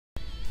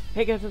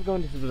Hey guys, how's it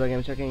going? This is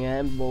Ball checking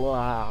and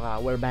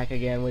we're back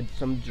again with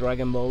some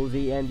Dragon Ball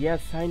Z. And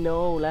yes, I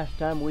know last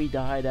time we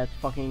died at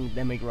fucking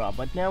Demigra,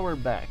 but now we're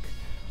back.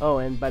 Oh,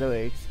 and by the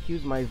way,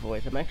 excuse my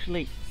voice. I'm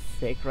actually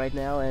sick right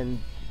now and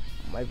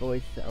my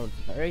voice sounds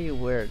very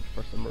weird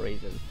for some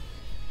reason.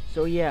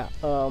 So yeah,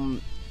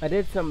 I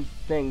did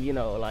something, you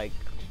know, like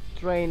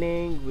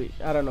training.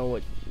 I don't know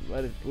what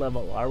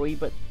level are we,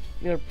 but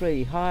we're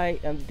pretty high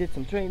and did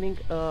some training.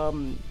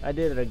 I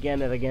did it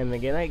again and again and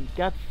again. I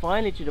got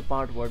finally to the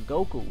part where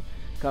Goku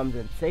comes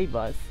and save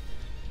us,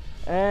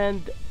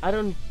 and I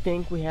don't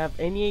think we have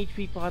any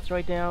HP pots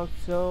right now,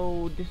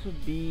 so this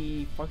would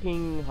be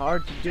fucking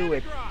hard to do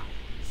it.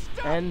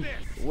 And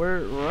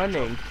we're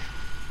running.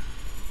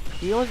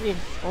 He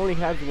only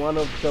has one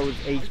of those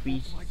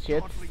HP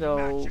shits,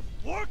 so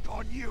work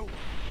on you.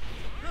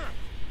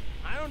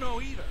 I don't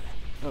know either.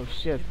 Oh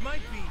shit. It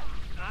might be,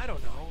 I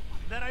don't know,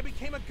 that I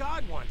became a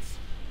god once.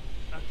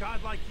 A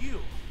god like you.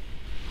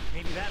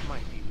 Maybe that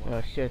might be one.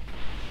 Oh shit.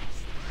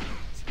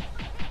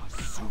 A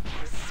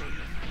Super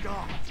Saiyan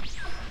god.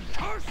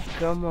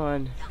 Come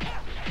on.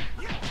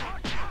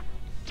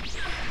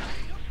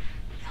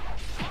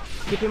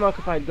 Keep him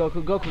occupied,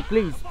 Goku. Goku,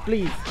 please,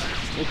 please.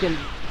 We can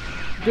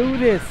do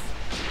this.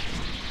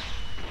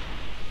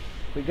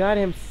 We got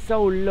him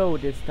so low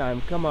this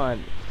time. Come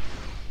on.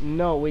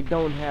 No, we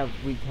don't have.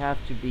 We have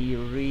to be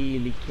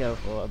really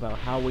careful about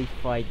how we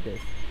fight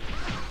this.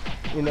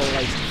 You know,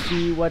 like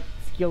see what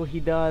skill he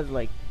does,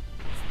 like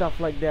stuff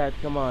like that.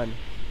 Come on.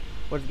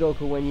 Where's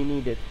Goku when you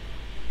need it?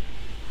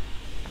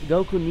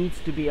 Goku needs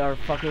to be our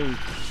fucking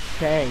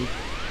tank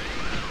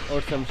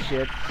or some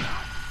shit.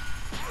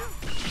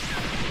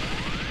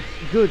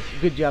 Good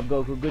job,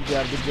 Goku. Good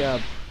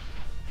job.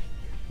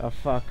 Oh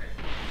fuck.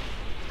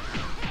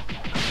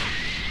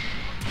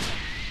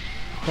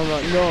 Come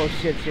on, no,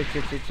 shit. This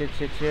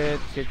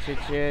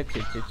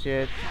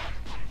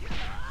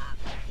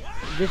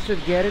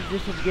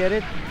should get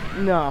it.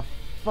 Nah,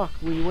 fuck,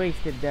 we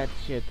wasted that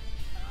shit.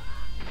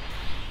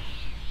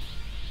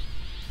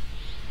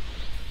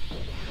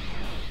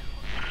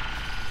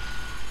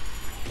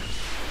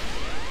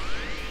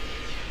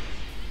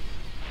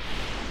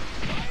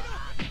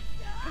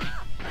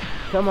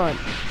 Come on.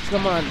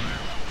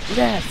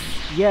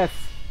 Yes,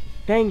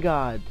 thank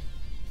God.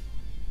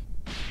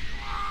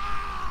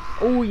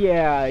 Oh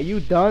yeah, you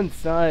done,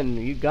 son.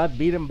 You got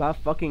beaten by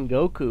fucking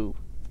Goku.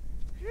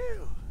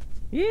 Phew.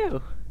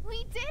 You.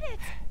 We did it.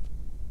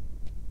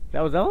 That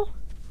was all?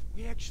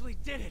 We actually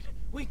did it.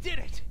 We did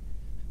it.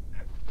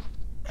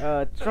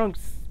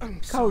 Trunks,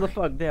 calm the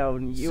fuck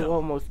down. You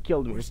almost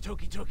killed me. Where's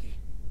Toki Toki?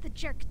 The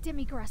jerk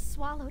Demigra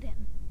swallowed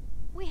him.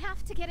 We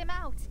have to get him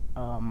out.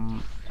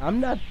 I'm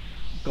not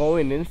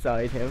going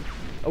inside him.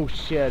 Oh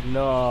shit,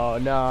 no,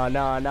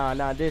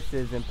 this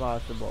is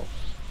impossible.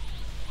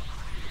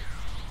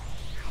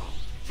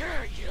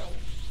 Dare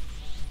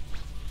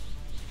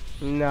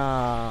you?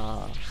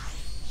 Nah.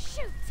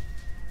 Shoot!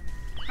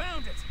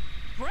 Found it!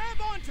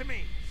 Grab onto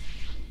me!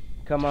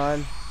 Come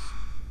on.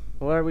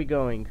 Where are we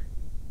going?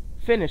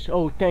 Finish.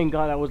 Oh, thank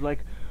God. I was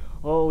like,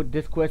 oh,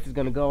 this quest is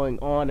gonna going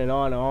on and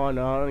on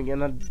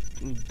and I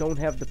don't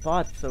have the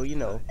pot, so you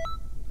know.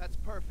 That's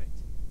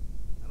perfect.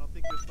 I don't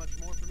think there's much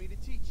more for me to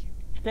teach you.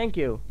 Thank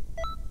you.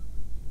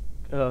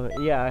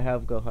 Yeah, I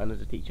have Gohan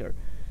as a teacher.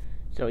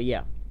 So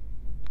yeah.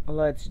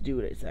 Let's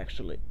do this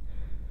actually.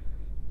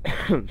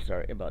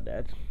 Sorry about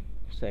that.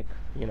 Sick,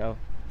 you know.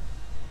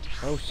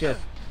 Oh shit.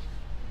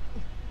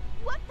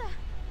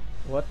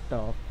 What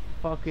the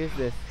fuck is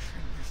this?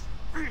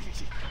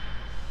 This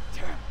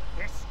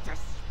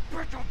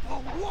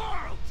despicable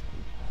world!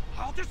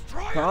 I'll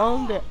destroy it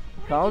Calm all! down.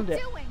 What Calm are you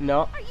down. doing? No.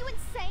 Are you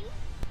insane?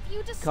 If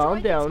you destroy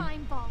Calm down. the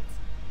time vault,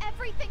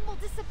 everything will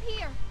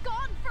disappear.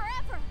 Gone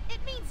forever.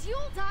 It means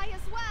you'll die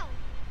as well.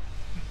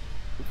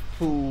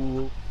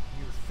 Fool.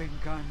 You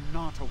think I'm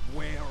not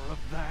aware of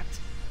that?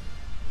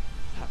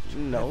 After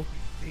No.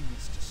 everything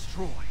is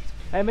destroyed.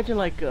 I imagine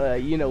like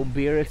you know,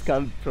 Beerus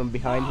comes from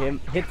behind him,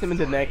 hits him in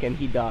the neck and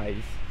he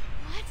dies.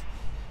 What?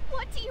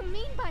 What do you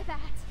mean by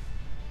that?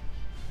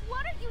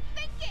 What are you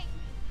thinking?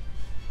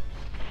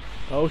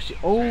 Oh shit.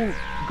 Oh,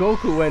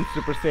 Goku went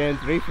Super Saiyan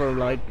 3 for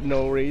like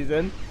no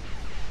reason.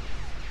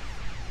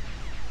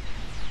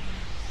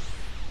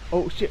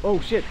 Oh shit,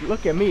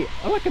 look at me.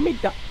 Oh, look at me.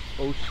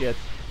 Oh shit.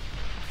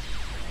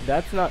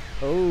 That's not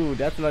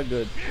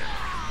good.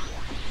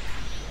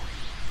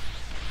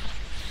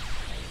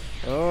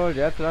 Oh,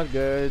 that's not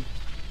good.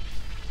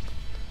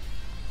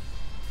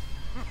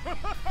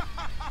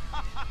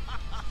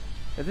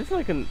 Is this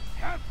like an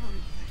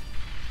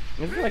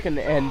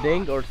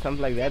ending or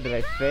something like that? Did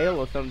I fail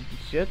or some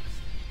shit?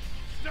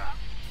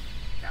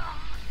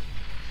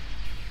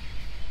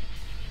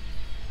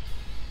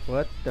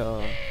 What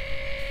the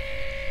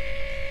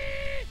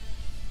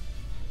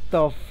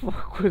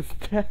fuck was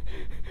that?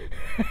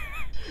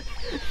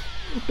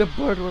 The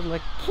bird was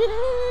like,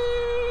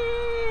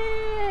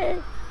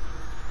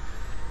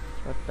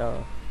 what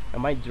the?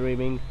 Am I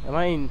dreaming? Am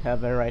I in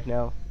heaven right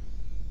now?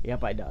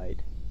 Yep, I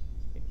died.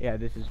 Yeah,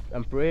 this is.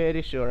 I'm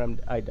pretty sure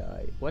I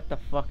died. What the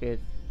fuck is?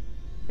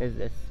 is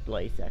this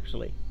place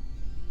actually.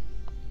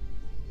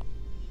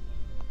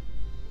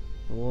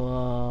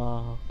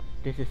 Whoa,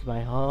 this is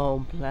my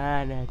home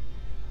planet.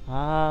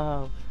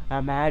 Oh,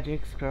 a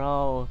magic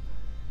scroll.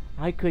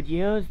 I could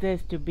use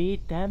this to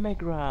beat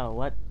Demigra.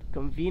 What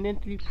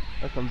conveniently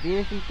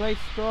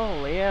placed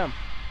scroll, yeah.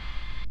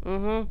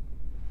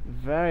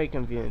 Very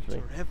conveniently.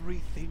 After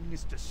everything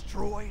is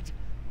destroyed.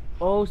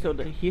 Oh, so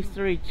the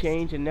history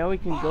changed and now we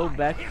can go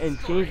back and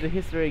change the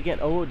history again.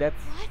 Oh,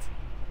 that's... What?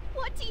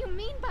 What do you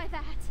mean by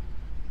that?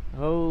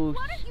 Oh,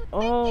 What are you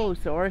oh,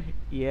 sorry.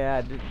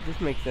 Yeah, this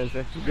makes sense.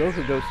 Actually,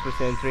 Goku goes for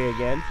Sentry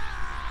again.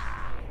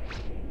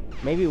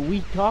 Maybe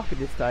we talk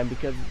this time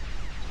because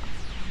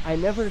I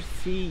never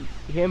see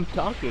him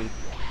talking.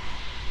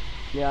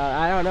 Yeah,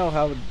 I don't know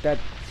how that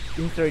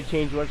history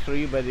change works for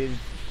you, but it's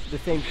the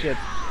same shit.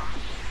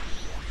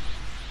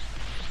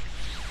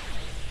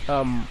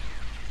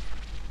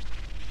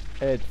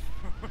 It's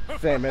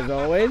same as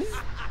always.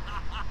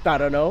 I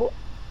don't know.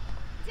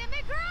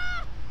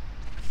 Demigra!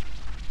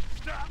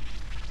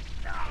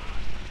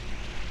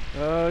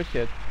 Oh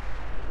shit.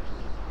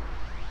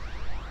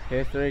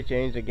 History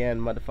changed again,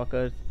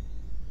 motherfuckers.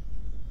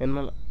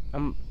 And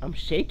I'm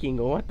shaking.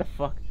 Oh, what the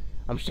fuck?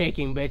 I'm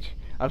shaking, bitch.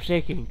 I'm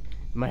shaking.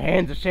 My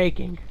hands are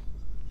shaking.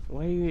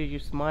 Why are you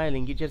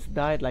smiling? You just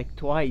died like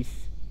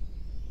twice.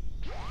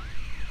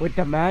 With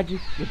the magic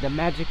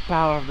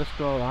power of the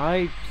scroll,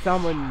 I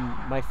summon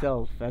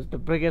myself as the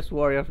biggest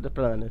warrior of the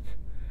planet.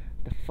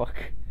 The fuck?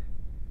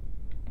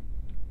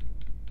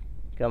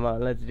 Come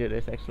on, let's do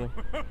this actually.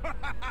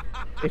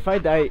 If I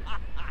die,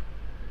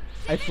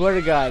 I swear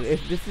to God,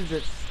 if this is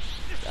the...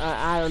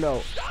 I don't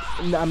know.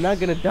 I'm not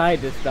gonna die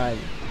this time.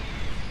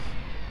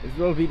 This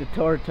will be the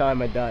third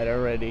time I died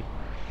already.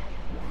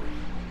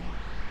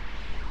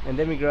 And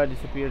Demigra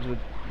disappears with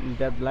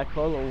that black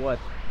hole or what?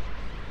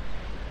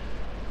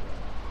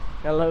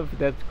 I love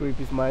that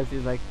creepy smile.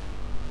 He's like,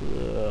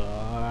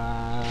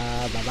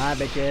 bye bye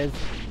bitches.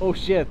 Oh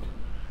shit.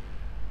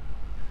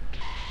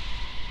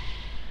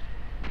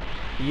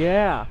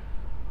 Yeah.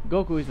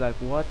 Goku is like,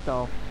 what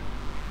the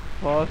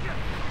fuck?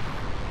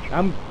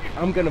 I'm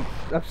gonna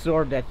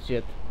absorb that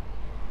shit.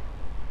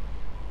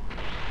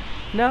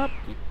 Nope,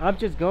 I'm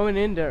just going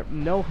in there.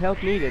 No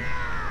help needed.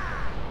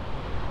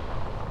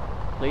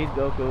 Please,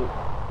 Goku,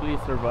 please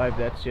survive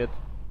that shit.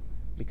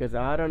 Because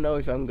I don't know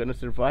if I'm gonna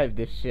survive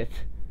this shit.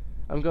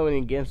 I'm going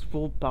against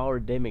full power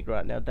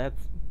Demigra. Now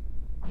that's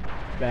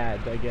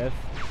bad, I guess.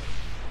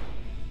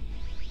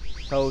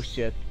 Oh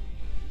shit.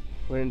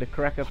 We're in the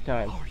crack of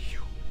time. Are you?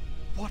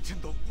 What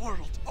in the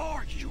world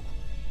are you?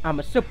 I'm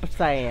a Super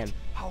Saiyan.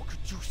 How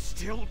could you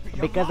still be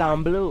Because alive?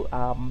 I'm blue.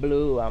 I'm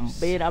blue. I'm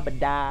beat up and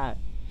die.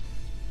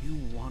 You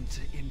want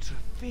to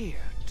interfere,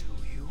 do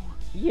you?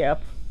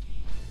 Yep.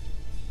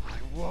 I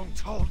won't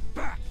hold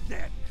back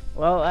then.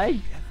 Well,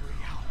 Every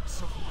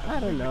ounce of my I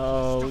don't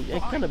know.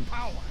 limitless I kind of divine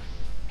power.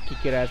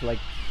 kick your ass like,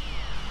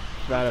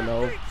 I don't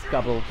know, a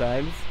couple of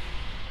times.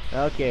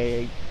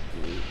 Okay.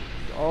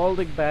 All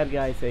the bad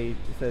guys say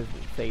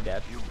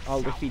that.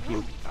 I'll defeat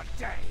you.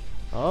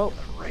 Oh.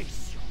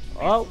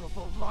 Oh.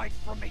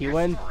 He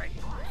went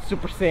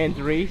Super Saiyan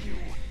 3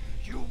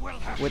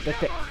 with the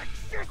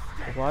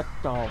what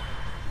the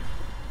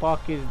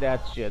fuck is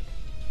that shit?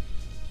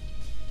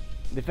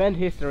 Defend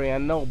history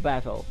and no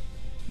battle.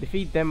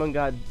 Defeat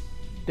Demigod.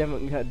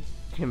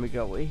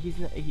 He's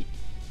not,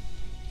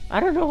 I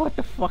don't know what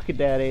the fuck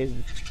that is.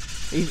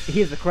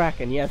 He's a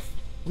Kraken, yes.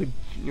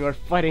 You are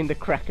fighting the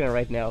Kraken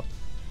right now.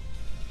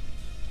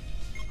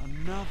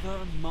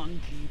 Another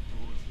monkey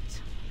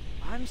brute.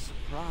 I'm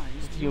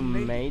surprised You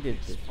made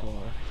it this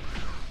far.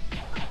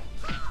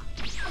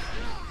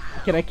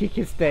 Can I kick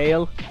his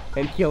tail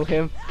and kill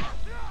him?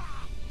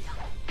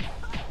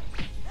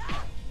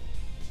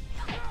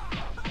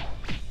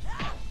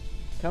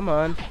 Come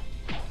on.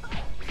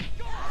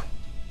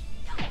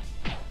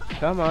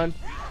 Come on.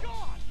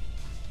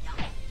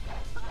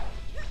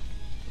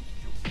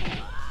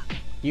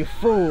 You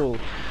fool!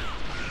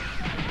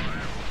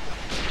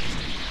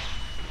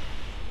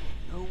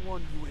 No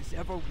one who has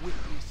ever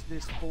witnessed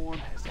this form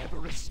has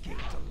ever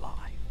escaped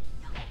alive.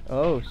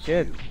 Oh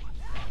shit.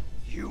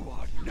 You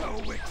are no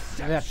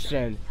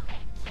exception. Exception.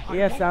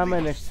 Yes, I'm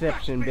an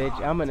exception, bitch.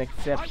 I'm an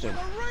exception.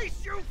 I will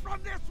erase you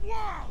from this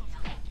world.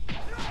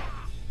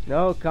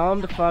 No,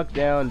 calm the fuck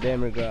down,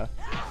 Demigra.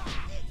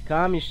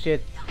 Calm your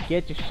shit.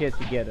 Get your shit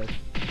together.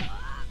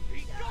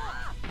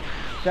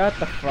 Shut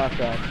the fuck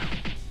up.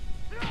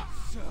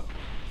 So,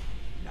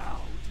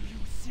 now do you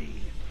see?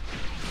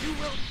 You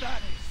will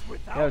vanish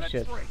without Oh, a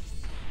shit. trace.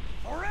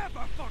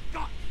 Forever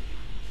forgotten.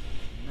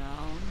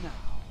 Now,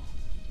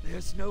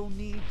 there's no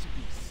need to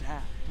be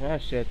sad. Ah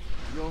shit.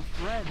 Your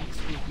friends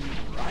will be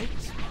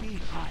right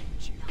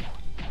behind you.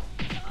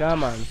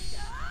 Come on.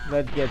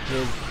 Let's get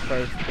his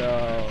first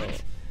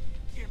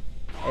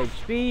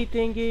HP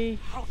thingy.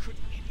 How could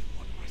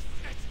anyone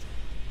resist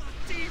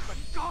the demon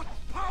god's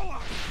power?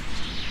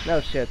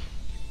 No shit.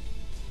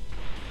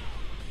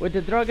 With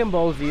the Dragon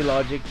Ball Z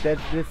logic, that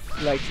this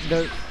like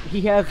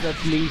he has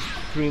at least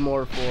 3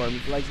 more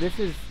forms. Like this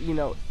is, you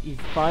know, his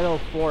final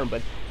form,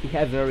 but he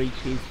hasn't reached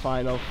his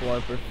final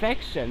form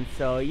perfection,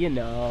 so you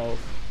know,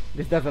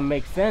 this doesn't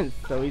make sense.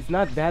 So he's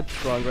not that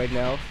strong right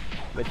now,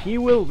 but he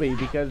will be,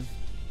 because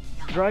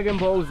Dragon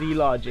Ball Z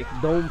logic,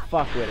 don't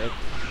fuck with it.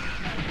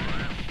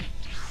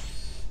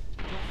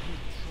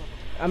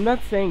 I'm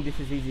not saying this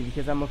is easy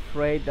because I'm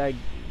afraid I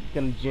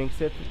can jinx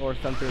it or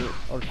something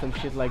or some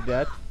shit like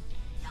that.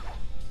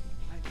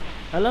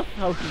 I love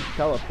how he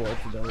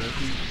teleports though.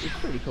 It's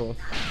pretty cool.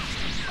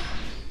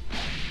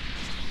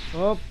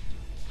 Oh.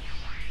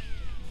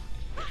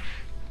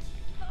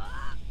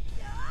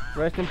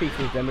 Rest in peace,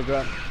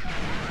 Demigod.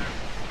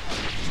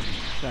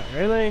 Not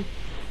really.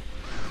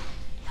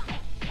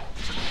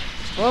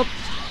 Oh,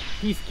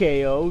 he's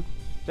KO'd.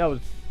 That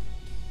was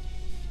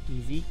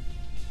easy.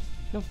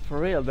 No, for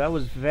real, that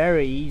was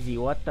very easy.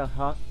 What the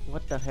hell?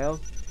 What the hell?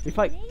 If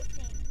I...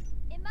 Amazing.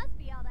 It must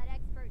be all that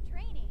expert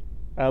training.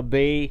 A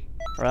B?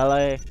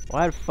 Really?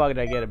 Why the fuck did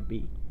I get a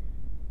B?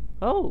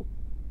 Oh.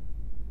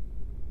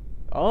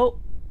 Oh.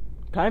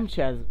 Time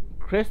chest.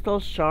 Crystal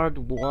Shard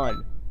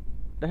 1.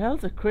 The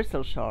hell's a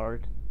Crystal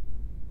Shard?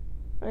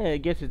 I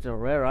guess it's a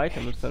rare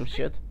item or some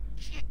shit.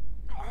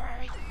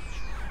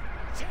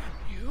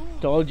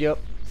 Told you.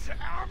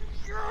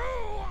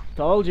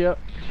 Told you.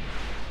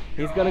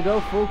 He's gonna go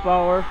full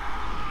power.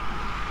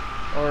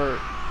 Or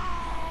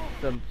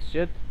some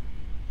shit.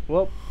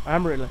 Whoop.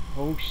 I'm really...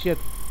 Oh shit.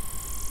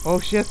 Oh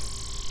shit.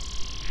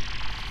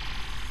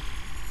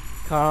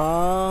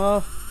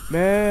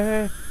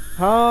 Me.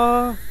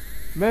 Ha.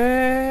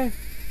 Me.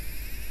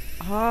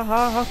 Ha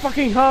ha ha.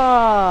 Fucking ha.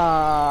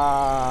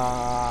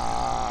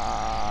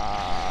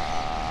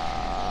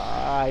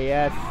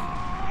 Yes.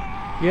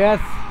 Yes.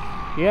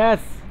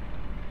 Yes.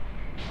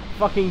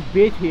 Fucking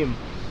beat him.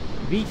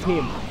 Beat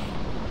him.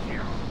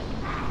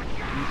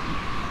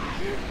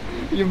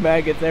 You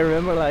maggots. I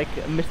remember like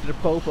Mr.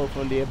 Popo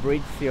from the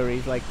Abridged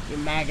series. Like, you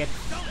maggots.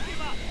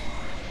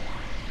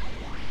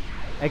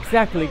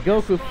 Exactly.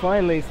 Goku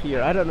finally is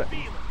here. I don't know.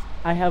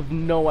 I have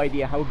no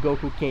idea how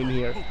Goku came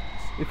here.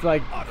 It's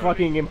like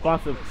fucking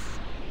impossible.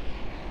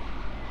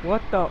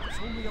 What the?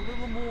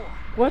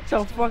 What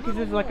the fuck is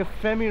this? Like a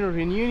family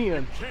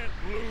reunion? Can't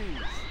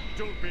lose.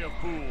 Don't be a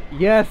fool.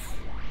 Yes.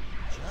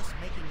 Just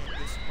making it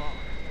this far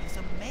is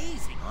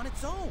amazing on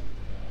its own.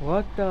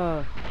 What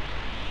the?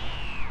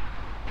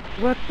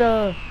 What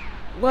the?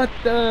 What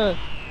the?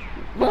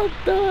 What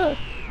the?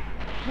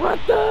 What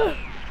the?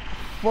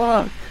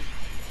 Fuck.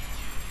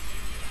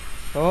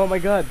 Oh my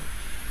god.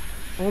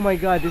 Oh my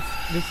god,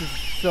 this is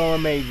so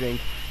amazing.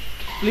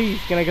 Please,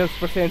 can I go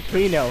Super Saiyan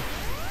 3 now?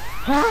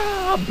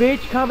 Ah,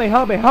 bitch,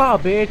 Kamehameha,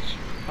 bitch!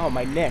 Oh,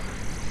 my neck.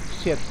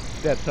 Shit,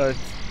 that hurts.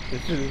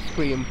 This is a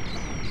scream.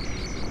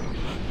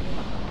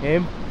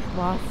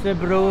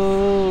 Impossible!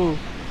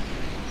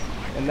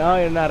 And now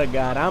you're not a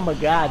god. I'm a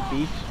god,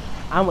 bitch.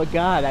 I'm a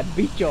god. I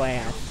beat your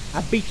ass.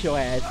 I beat your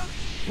ass.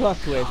 Plot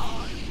twist.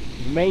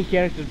 The main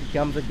character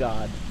becomes a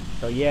god.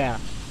 So yeah.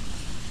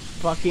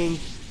 Fucking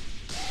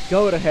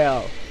go to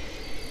hell.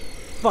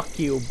 Fuck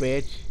you,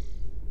 bitch.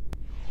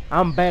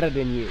 I'm better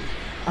than you.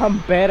 I'm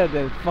better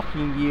than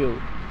fucking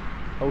you.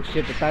 Oh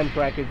shit, the time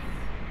crack is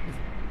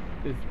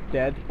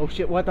dead. Oh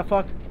shit, what the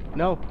fuck?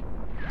 No.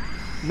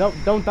 No,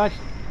 don't touch.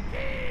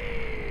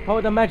 Oh,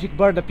 the magic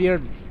bird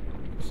appeared.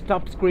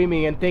 Stop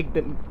screaming and take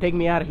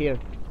me out of here.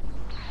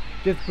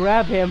 Just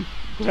grab him,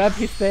 grab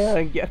his tail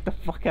and get the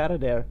fuck out of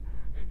there.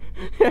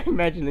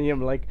 Imagine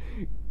him like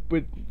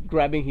with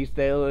grabbing his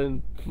tail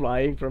and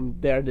flying from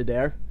there to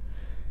there.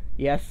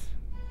 Yes.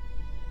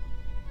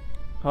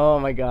 Oh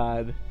my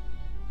god.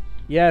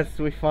 Yes,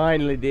 we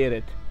finally did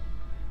it.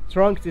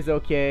 Trunks is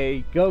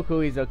okay,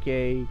 Goku is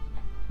okay.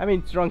 I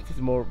mean, Trunks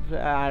is more...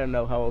 I don't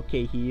know how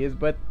okay he is,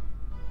 but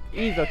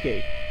he's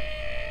okay.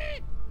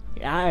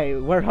 Aye,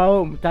 we're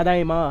home,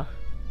 tadaima.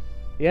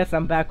 Yes,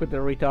 I'm back with the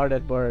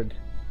retarded bird.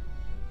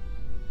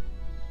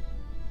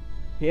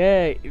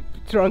 Yeah,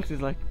 Trunks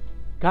is like,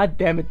 god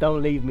damn it,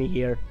 don't leave me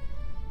here.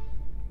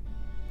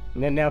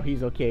 And then now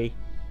he's okay.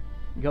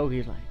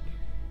 Goku's like,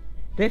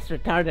 this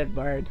retarded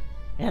bird.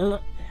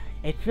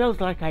 It feels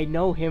like I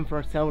know him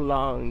for so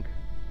long.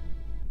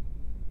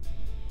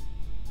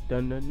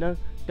 Dun-dun-dun,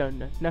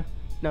 dun-dun-dun,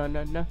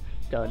 dun-dun-dun,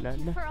 dun-dun-dun.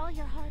 Thank you for all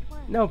your hard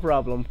work. No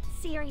problem.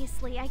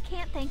 Seriously, I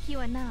can't thank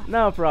you enough.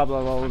 No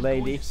problem, old I'm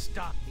lady. going to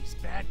stop these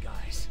bad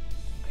guys.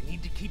 I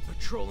need to keep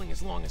patrolling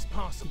as long as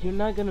possible. You're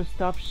not gonna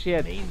stop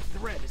shit. The main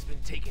threat has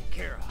been taken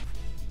care of.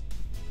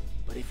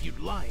 But if you'd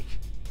like,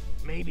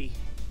 maybe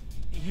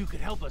you could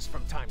help us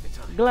from time to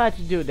time. Glad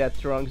to do that,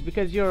 Trunks,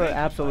 because you're Thank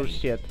you, absolute buddy.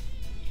 shit.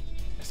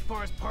 As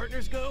far as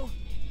partners go,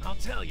 I'll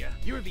tell you,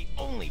 you're the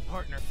only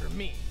partner for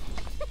me.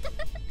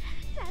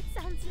 That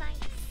sounds nice.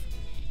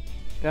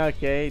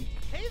 Okay.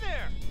 Hey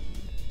there!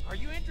 Are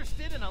you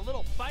interested in a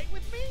little fight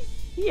with me?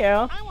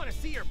 Yeah. I want to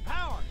see your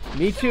power.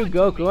 Me too,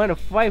 Goku. I wanna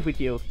fight with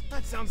you.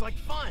 That sounds like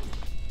fun.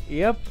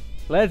 Yep.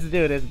 Let's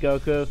do this,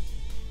 Goku.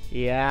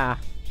 Yeah.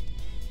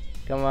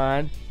 Come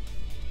on.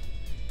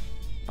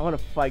 I wanna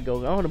fight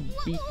Goku. I wanna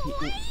beat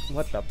you.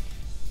 What the?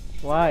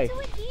 Why? Do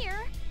it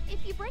here.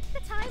 If you break the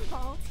time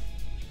vault,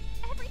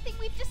 everything everything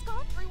we've just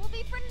gone through will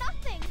be for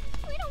nothing.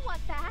 We don't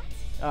want that.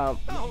 Oh,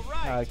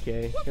 right.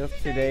 Okay.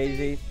 Oopsie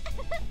daisy.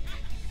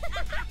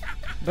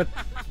 But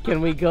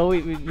can we go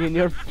on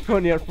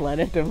your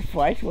planet and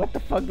fight? What the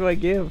fuck do I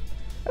give?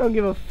 I don't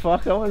give a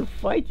fuck. I want to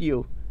fight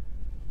you.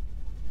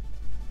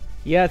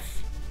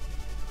 Yes.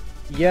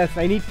 Yes,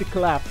 I need to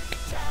clap.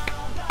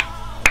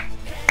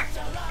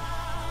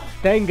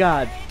 Thank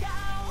God.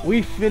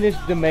 We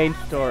finished the main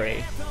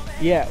story.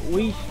 Yeah,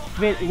 we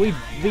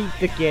beat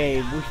the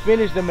game. We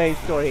finished the main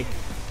story.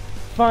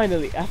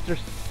 Finally, after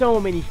so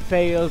many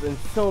fails and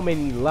so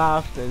many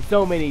laughs and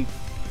so many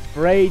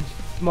rage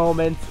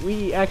moments,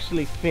 we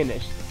actually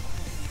finished.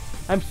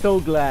 I'm so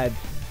glad.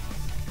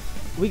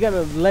 We're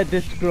gonna let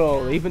this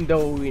grow, even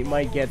though we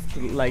might get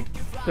like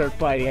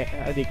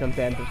third-party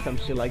content or some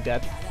shit like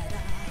that.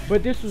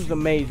 But this was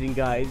amazing,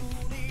 guys.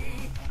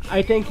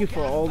 I thank you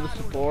for all the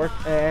support,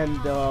 and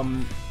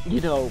you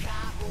know,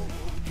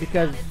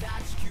 because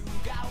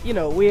you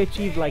know, we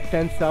achieved like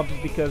 10 subs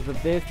because of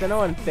this, and I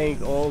want to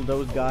thank all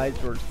those guys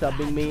for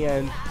subbing me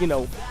and, you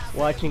know,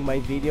 watching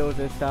my videos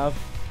and stuff.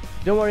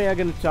 Don't worry, I'm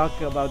gonna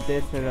talk about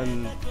this in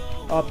an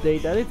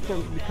update that it's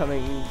gonna be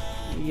coming,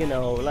 you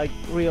know, like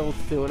real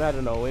soon. I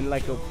don't know, in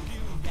like a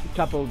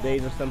couple of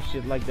days or some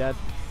shit like that,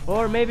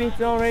 or maybe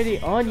it's already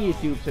on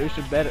YouTube, so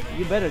you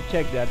better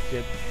check that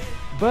shit.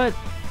 But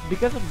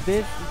because of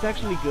this, it's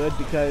actually good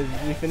because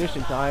we finished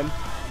in time.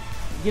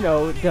 You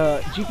know,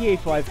 the GTA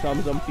 5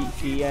 comes on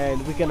PC,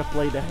 and we're gonna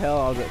play the hell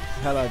out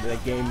of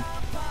that game.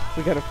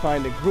 We're gonna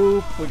find a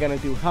group, we're gonna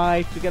do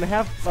heists, we're gonna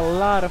have a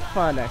lot of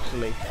fun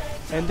actually.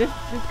 And this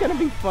is gonna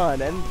be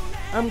fun, and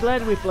I'm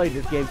glad we played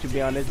this game, to be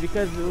honest,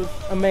 because it was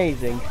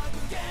amazing.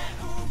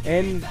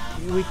 And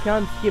we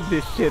can't skip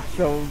this shit,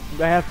 so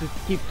I have to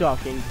keep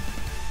talking.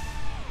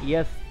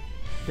 Yes,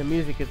 the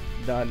music is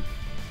done.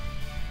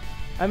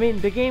 I mean,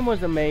 the game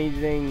was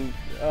amazing.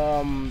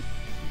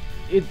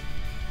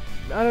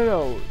 I don't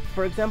know,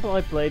 for example,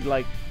 I played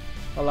like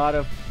a lot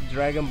of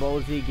Dragon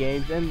Ball Z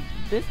games, and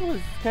this was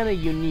kind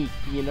of unique,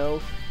 you know,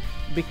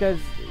 because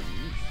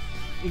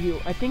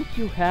I think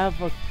you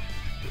have a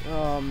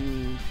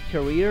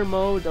career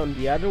mode on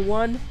the other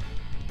one,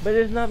 but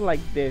it's not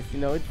like this, you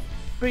know. It's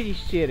pretty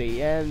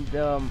shitty, and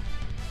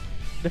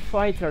the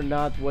fights are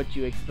not what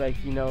you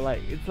expect, you know.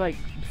 Like, it's like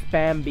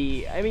spam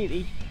B. I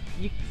mean,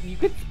 you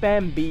could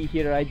spam B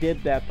here. I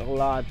did that a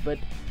lot, but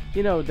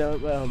you know,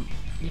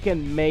 you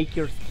can make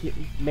your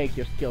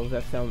skills.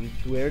 That sounds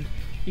weird.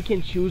 You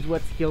can choose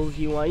what skills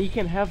you want. You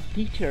can have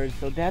teachers,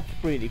 so that's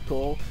pretty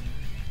cool.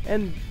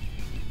 And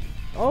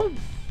all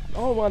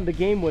on the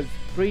game was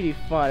pretty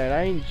fun, and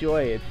I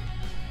enjoy it.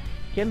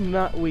 Can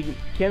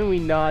we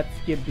not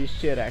skip this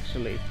shit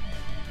actually?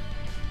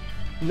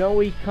 No,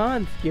 we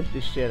can't skip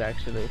this shit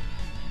actually.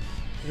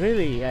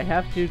 Really, I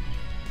have to.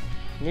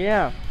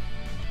 Yeah.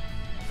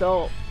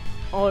 So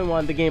all in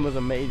one, the game was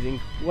amazing.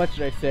 What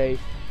should I say?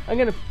 I'm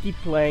gonna keep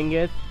playing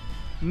it.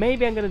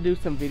 Maybe I'm gonna do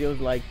some videos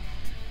like,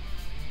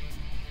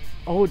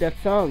 oh, that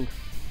song.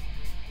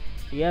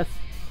 Yes.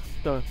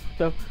 No.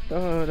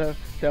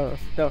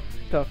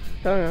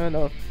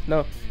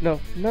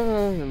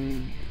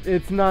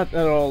 It's not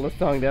at all the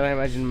song that I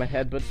imagine in my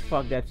head, but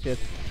fuck that shit.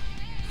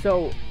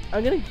 So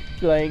I'm gonna keep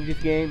playing this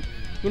game.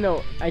 You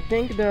know, I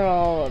think there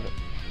are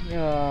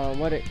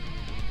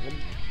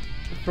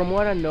from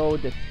what I know,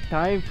 the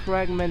time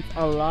fragments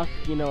unlock,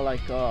 you know,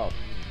 like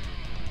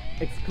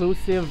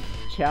exclusive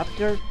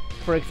chapter.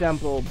 For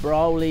example,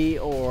 Brawly,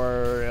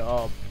 or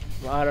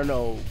I don't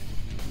know.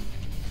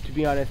 To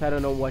be honest, I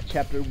don't know what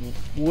chapter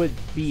would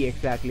be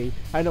exactly.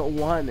 I know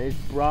one is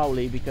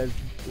Brawly, because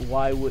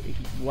why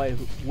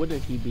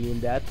wouldn't he be in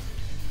that?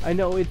 I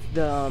know it's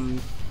the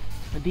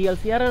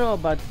DLC. I don't know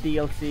about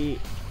DLC.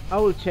 I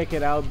will check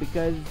it out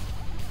because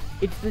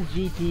it's the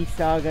GT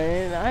saga,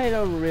 and I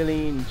don't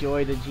really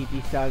enjoy the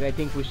GT saga. I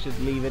think we should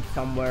leave it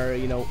somewhere,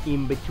 you know,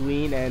 in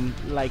between, and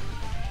like,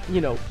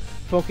 you know,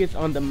 focus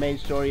on the main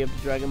story of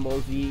Dragon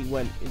Ball Z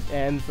when it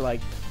ends.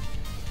 Like,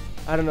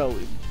 I don't know,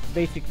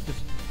 basic the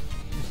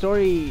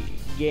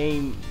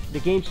game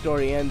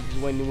story ends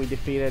when we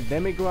defeated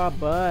Demigra,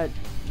 but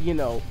you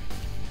know,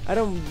 I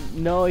don't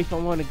know if I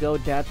want to go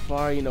that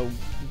far, you know,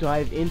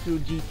 dive into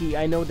GT.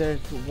 I know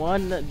there's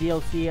one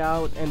DLC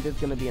out, and there's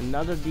gonna be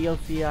another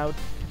DLC out,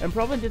 and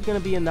probably there's gonna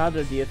be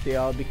another DLC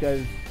out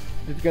because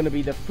there's gonna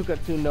be the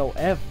Fukatsu no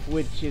F,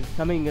 which is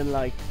coming in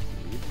like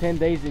 10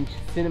 days in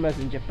cinemas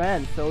in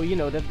Japan. So you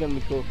know, that's gonna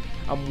be cool.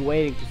 I'm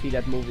waiting to see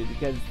that movie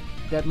because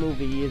that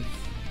movie is,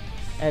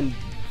 and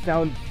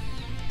sounds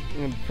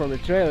from the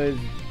trailers,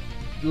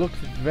 looks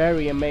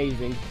very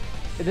amazing.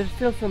 There's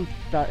still some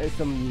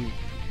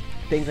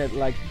things I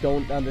like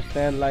don't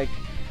understand. Like,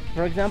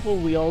 for example,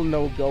 we all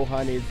know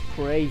Gohan is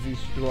crazy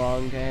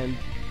strong, and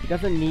he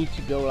doesn't need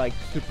to go like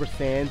Super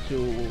Saiyan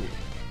to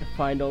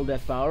find all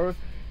that power.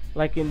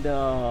 Like in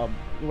the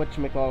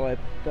whatchamacallit,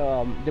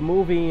 the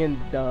movie, and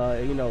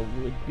you know,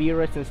 with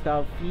Beerus and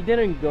stuff, he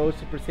didn't go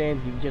Super Saiyan.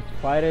 He just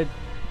fighted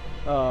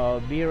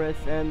Beerus,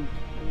 and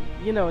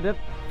you know, that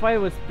fight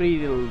was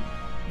pretty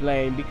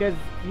lame because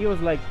he was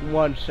like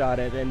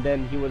one-shotted and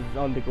then he was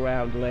on the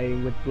ground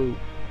laying with Boo.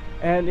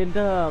 And in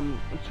the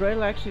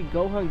trailer, actually,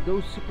 Gohan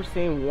goes Super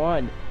Saiyan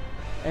 1.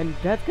 And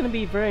that's gonna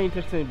be very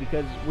interesting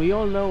because we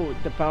all know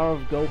the power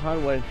of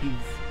Gohan when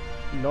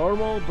he's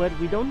normal, but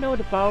we don't know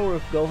the power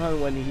of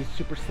Gohan when he's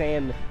Super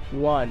Saiyan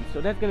 1.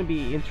 So that's gonna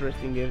be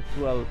interesting as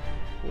well.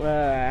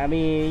 I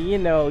mean, you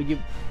know, you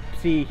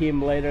see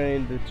him later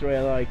in the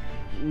trailer like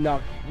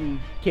knock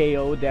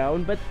KO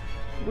down, but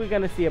we're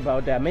gonna see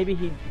about that. Maybe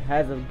he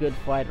has a good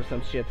fight or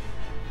some shit.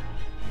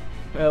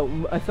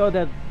 I saw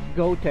that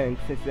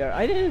Gotenks is there.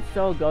 I didn't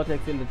saw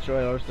Gotenks in the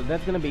trailer, so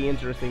that's gonna be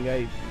interesting.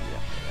 I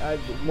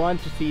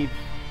want to see if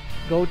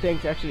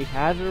Gotenks actually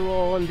has a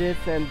role in this,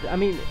 and I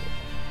mean,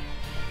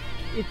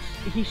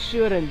 he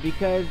shouldn't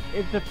because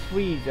it's a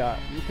Frieza.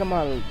 Come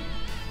on,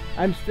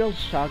 I'm still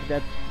shocked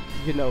that,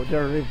 you know,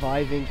 they're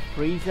reviving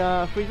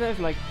Frieza. Frieza is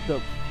like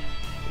the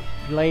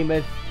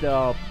lamest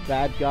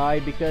bad guy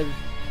because,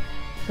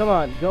 come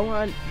on,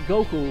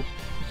 Goku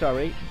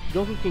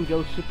can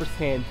go Super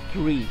Saiyan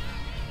 3.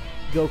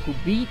 Goku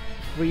beat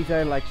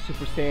Frieza in like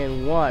Super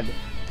Saiyan 1.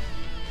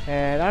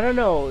 And I don't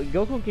know,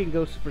 Goku can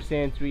go Super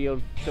Saiyan 3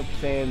 or Super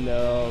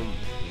Saiyan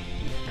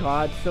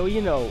God, so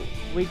you know,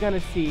 we're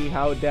gonna see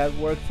how that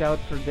works out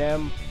for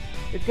them.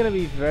 It's gonna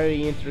be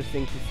very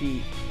interesting to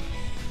see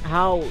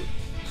how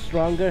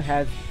stronger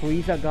has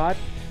Frieza got,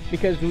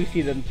 because we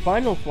see the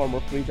final form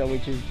of Frieza,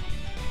 which is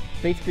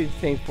basically the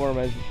same form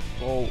as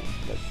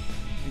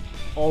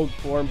old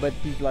form, but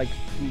he's like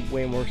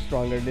way more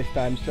stronger this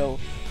time. So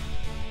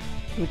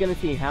we're gonna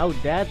see how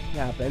that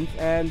happens.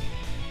 And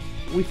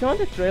we saw in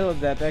the trailer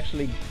that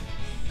actually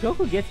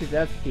Goku gets his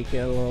ass kicked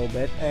a little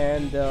bit,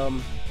 and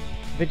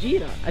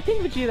Vegeta. I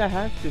think Vegeta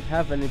has to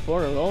have an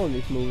important role in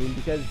this movie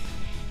because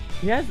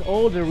he has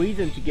all the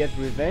reason to get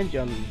revenge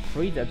on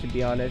Frieza, to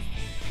be honest.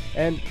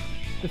 And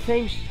the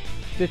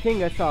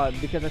thing I saw,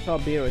 because I saw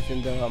Beerus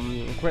in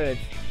the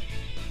credits,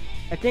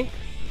 I think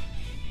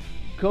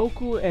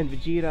Goku and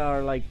Vegeta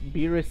are like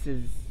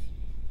Beerus's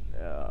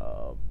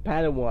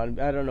Padawan.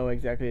 I don't know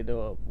exactly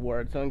the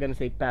word, so I'm gonna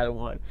say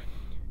Padawan.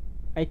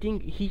 I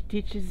think he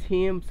teaches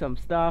him some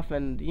stuff,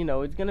 and you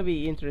know, it's gonna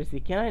be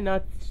interesting. Can I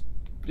not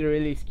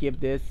really skip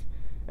this?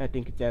 I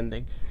think it's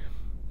ending.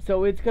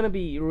 So it's gonna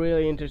be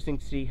really interesting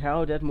to see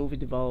how that movie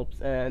develops,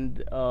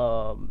 and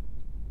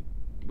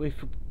if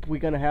we're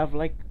gonna have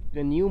like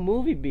a new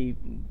movie be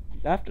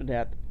after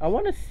that. I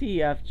want to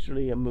see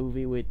actually a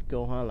movie with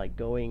Gohan like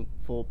going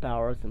full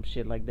power, some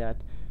shit like that.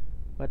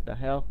 What the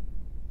hell?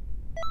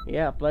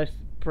 Yeah,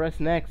 press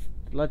next.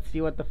 Let's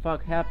see what the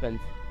fuck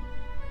happens.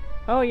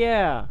 Oh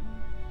yeah,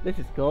 this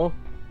is cool.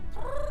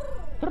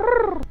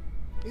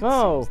 It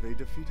seems they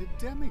defeated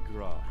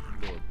Demigrod,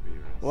 Lord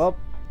Beerus. Well,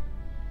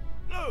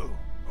 Oh,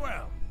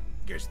 well,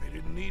 guess they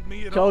didn't need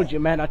me at all. told you,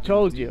 man. I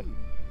told you.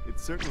 It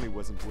certainly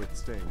wasn't worth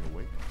staying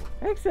awake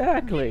for.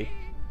 Exactly.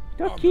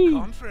 On the Doki.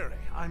 contrary,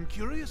 I'm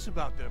curious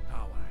about their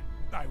power.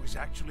 I was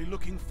actually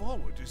looking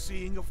forward to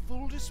seeing a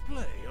full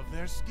display of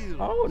their skills.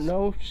 Oh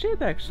no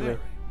shit, actually. Very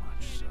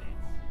much so.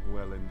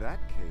 Well, in that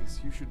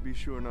case, you should be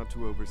sure not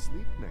to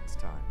oversleep next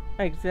time.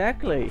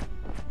 Exactly.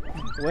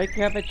 Wake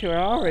up at your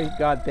hour,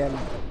 goddamn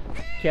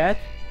cat.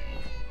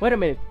 Wait a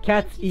minute,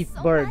 cats Thank you eat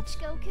so birds.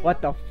 much, Goku.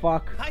 What the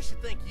fuck? I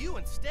should thank you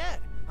instead.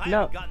 I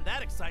No. haven't gotten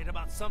that excited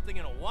about something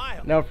in a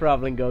while. No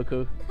problem,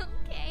 Goku.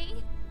 Okay,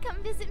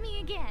 come visit me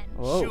again.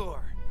 Whoa,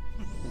 Sure.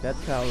 that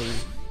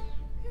sounds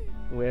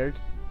weird.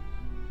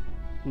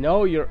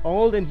 No, you're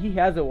old and he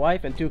has a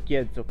wife and 2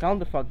 kids, so calm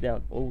the fuck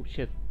down. Oh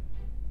shit.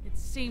 It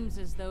seems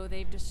as though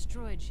they've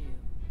destroyed you,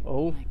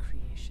 Oh, my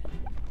creation.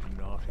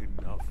 Not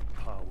enough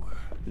power.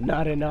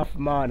 not enough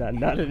mana,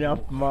 not enough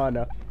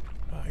mana.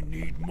 I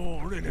need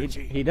more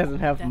energy. He doesn't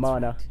have That's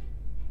mana. right.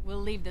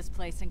 We'll leave this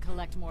place and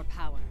collect more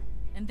power.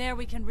 And there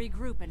we can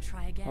regroup and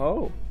try again.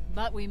 Oh,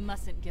 But we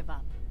mustn't give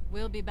up.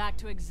 We'll be back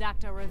to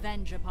exact our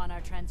revenge upon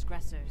our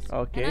transgressors.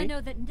 Okay. And I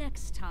know that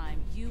next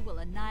time you will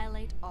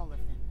annihilate all of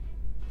them.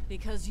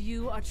 Because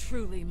you are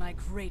truly my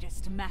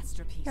greatest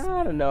masterpiece.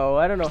 I don't know.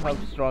 I don't know how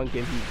strong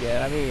can he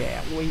get. I mean,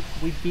 yeah, we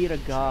beat a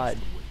god.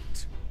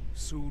 Wait.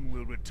 Soon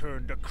we'll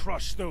return to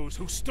crush those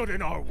who stood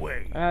in our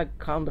way.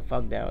 Calm the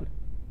fuck down.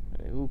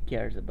 Who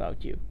cares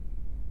about you?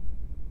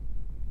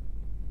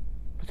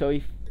 So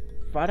if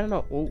I don't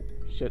know. Oh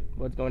shit,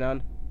 what's going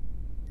on?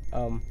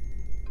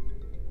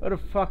 What the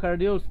fuck are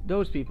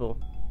those people?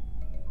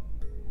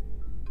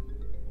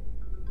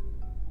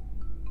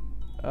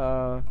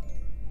 Time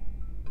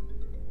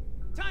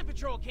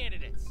Patrol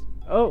candidates.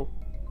 Oh.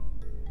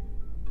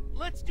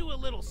 Let's do a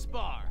little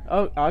spar.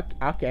 Oh,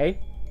 okay.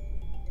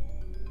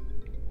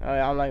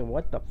 I'm like,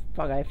 what the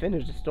fuck? I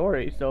finished the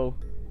story, so.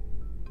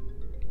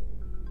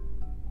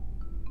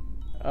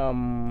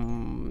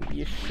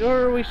 You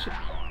sure we should?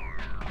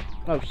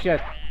 Oh shit!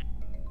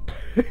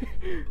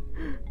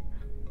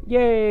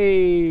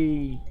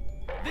 Yay!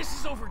 This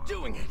is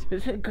overdoing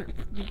it.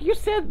 You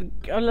said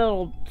a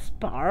little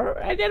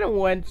spar. I didn't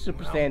want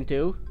Super Well. Saiyan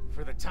 2.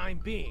 For the time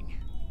being,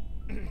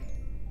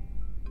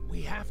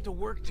 we have to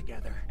work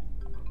together.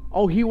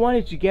 Oh, he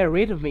wanted to get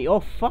rid of me. Oh,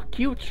 fuck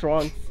you,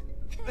 Trunks.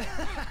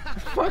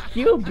 Fuck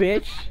you,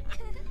 bitch.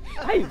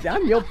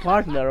 I'm your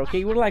partner,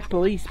 okay? We're like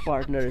police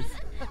partners.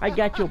 I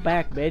got your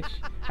back, bitch.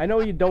 I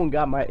know you don't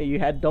got my,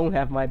 don't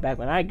have my back,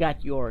 but I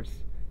got yours.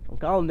 So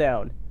calm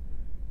down.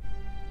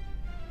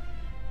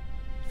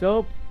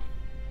 Soap.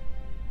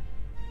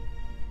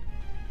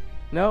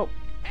 Nope.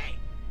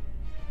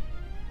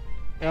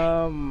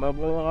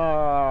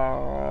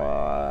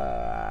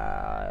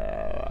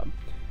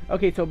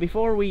 Okay, so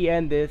before we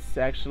end this,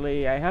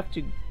 actually, I have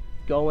to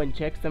go and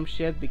check some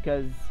shit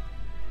because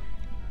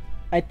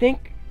I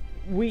think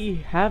we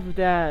have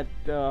that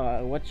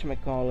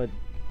whatchamacallit,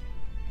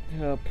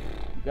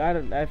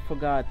 I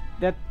forgot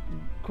that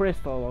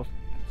crystal of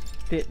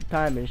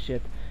time and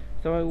shit.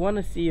 So I want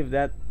to see if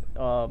that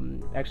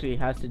actually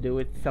has to do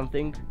with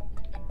something.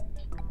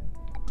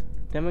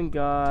 Demon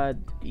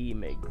God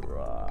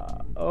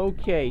Demigra.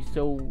 Okay,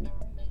 so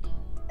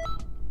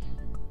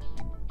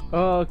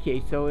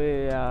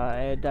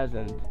it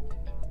doesn't.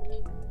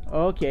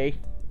 Okay,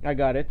 I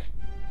got it.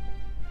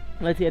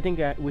 Let's see, I think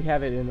we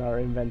have it in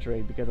our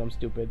inventory because I'm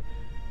stupid.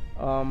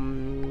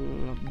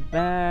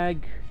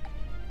 Bag,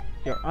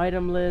 your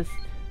item list,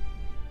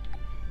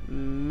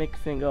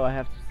 mixing. Oh, I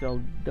have to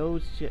sell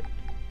those shit.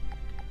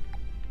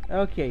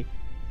 Okay,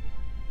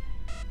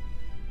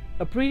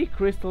 a pretty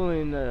crystal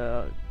in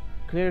a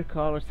clear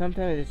color.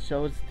 Sometimes it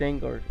shows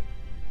thing or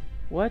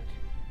what?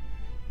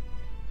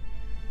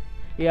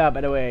 Yeah,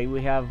 by the way,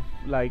 we have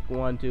like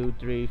 1, 2,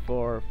 3,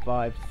 4,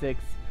 5,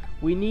 6.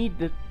 We need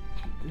the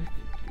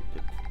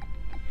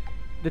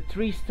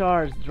 3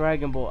 stars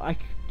Dragon Ball.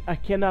 I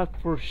cannot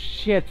for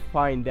shit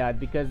find that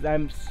because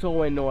I'm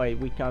so annoyed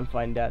we can't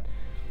find that.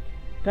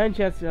 Time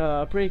chats,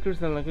 pretty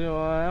crystal.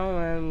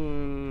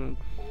 I'm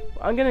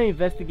gonna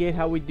investigate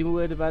how we do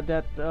it about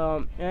that.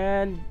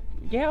 And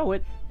yeah,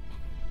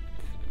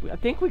 I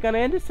think we're gonna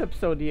end this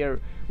episode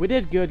here. We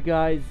did good,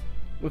 guys.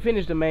 We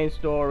finished the main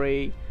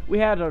story. We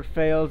had our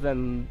fails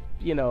and,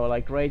 you know,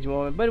 like rage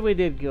moment, but we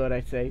did good,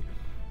 I say.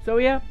 So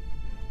yeah,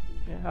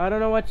 I don't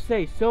know what to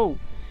say. So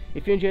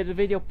if you enjoyed the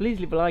video, please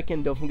leave a like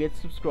and don't forget to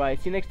subscribe.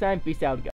 See you next time. Peace out, guys.